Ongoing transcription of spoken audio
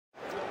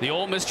The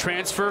Ole Miss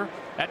transfer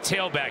at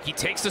tailback. He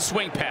takes the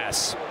swing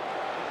pass.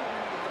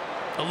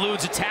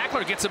 Eludes a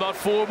tackler, gets about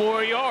 4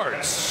 more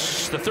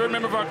yards. The third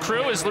member of our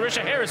crew is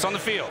Larisha Harris on the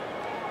field.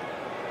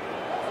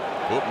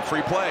 Open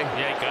free play.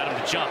 Yeah, he got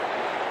him to jump.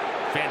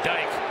 Van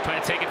Dyke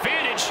trying to take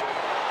advantage.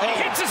 And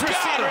he hits his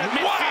receiver at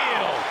midfield.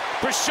 Wow.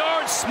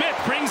 Brashard Smith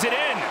brings it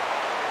in.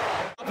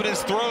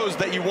 Confidence throws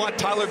that you want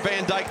Tyler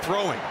Van Dyke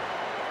throwing.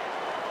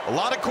 A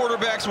lot of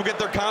quarterbacks will get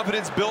their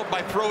confidence built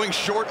by throwing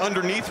short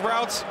underneath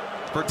routes.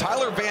 For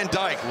Tyler Van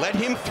Dyke, let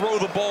him throw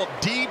the ball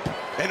deep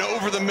and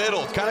over the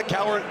middle. It's kind of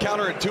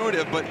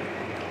counterintuitive, but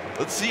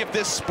let's see if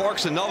this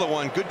sparks another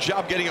one. Good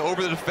job getting it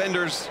over the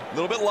defenders. A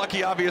little bit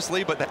lucky,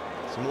 obviously, but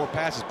some more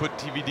passes put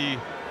TVD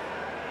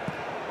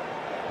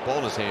ball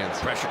in his hands.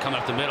 Pressure coming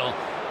up the middle.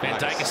 Van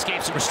Dyke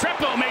escapes it.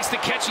 Restrepo makes the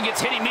catch and gets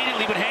hit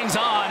immediately, but hangs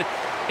on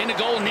into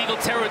Golden Eagle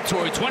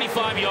territory,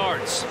 25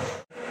 yards.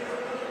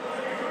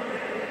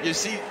 You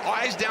see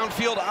eyes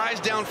downfield, eyes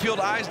downfield,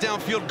 eyes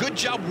downfield. Good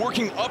job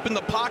working up in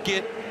the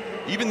pocket,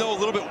 even though a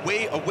little bit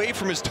away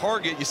from his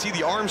target. You see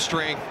the arm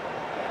strength,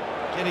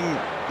 getting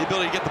the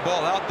ability to get the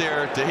ball out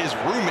there to his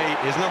roommate,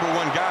 his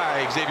 #1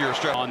 guy, Xavier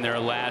Restrepo. On their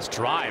last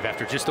drive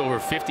after just over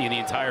 50 in the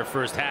entire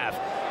first half.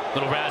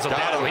 Little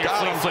razzle-dazzle here,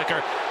 flea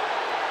flicker.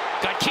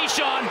 Got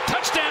Keyshawn,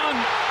 touchdown.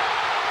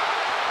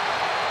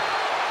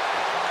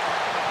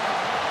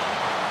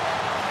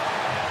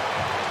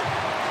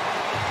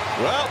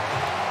 Well,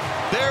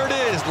 there it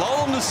is.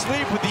 Lull him to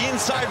sleep with the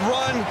inside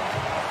run,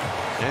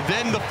 and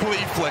then the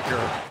flea flicker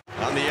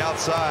on the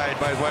outside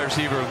by his wide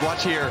receiver.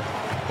 Watch here.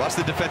 Watch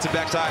the defensive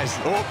back's eyes.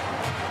 Oh,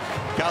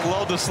 got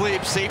lulled to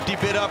sleep. Safety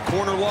bit up.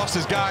 Corner lost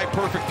his guy.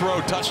 Perfect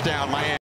throw. Touchdown, Miami.